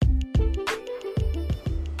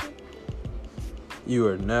You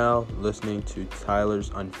are now listening to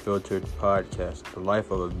Tyler's Unfiltered Podcast, the life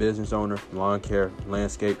of a business owner, lawn care,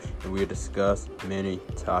 landscape, and we discuss many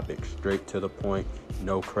topics, straight to the point,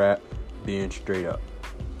 no crap, being straight up.